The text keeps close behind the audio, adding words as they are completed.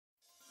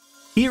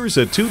Here's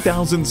a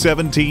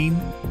 2017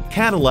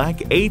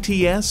 Cadillac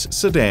ATS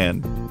sedan,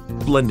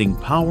 blending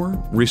power,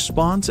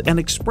 response, and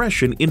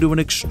expression into an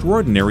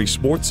extraordinary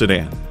sports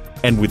sedan.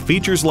 And with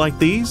features like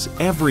these,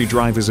 every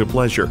drive is a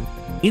pleasure.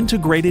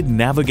 Integrated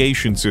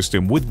navigation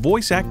system with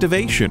voice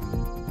activation,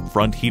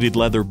 front heated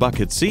leather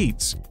bucket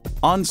seats,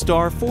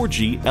 OnStar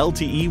 4G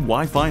LTE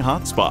Wi-Fi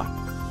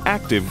hotspot,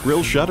 active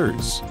grille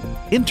shutters,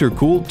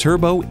 intercooled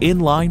turbo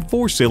inline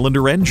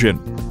 4-cylinder engine,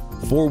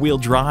 4-wheel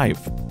drive,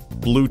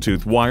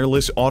 Bluetooth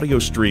wireless audio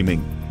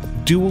streaming,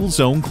 dual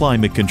zone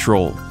climate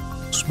control,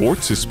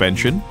 sport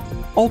suspension,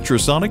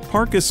 ultrasonic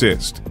park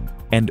assist,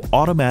 and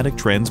automatic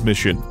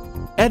transmission.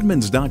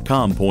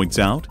 Edmunds.com points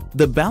out,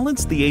 the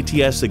balance the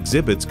ATS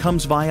exhibits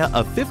comes via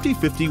a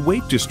 50-50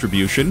 weight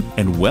distribution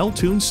and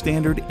well-tuned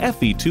standard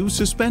FE2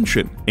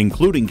 suspension,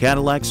 including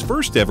Cadillac's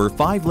first ever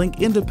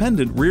 5-link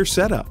independent rear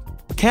setup.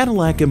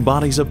 Cadillac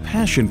embodies a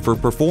passion for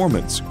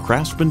performance,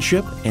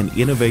 craftsmanship, and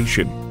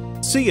innovation.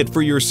 See it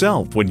for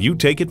yourself when you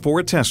take it for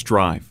a test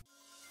drive.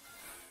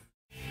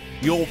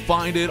 You'll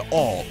find it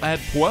all at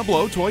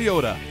Pueblo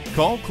Toyota.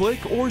 Call,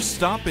 click, or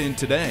stop in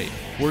today.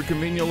 We're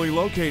conveniently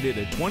located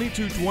at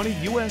 2220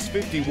 US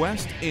 50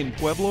 West in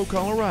Pueblo,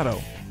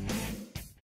 Colorado.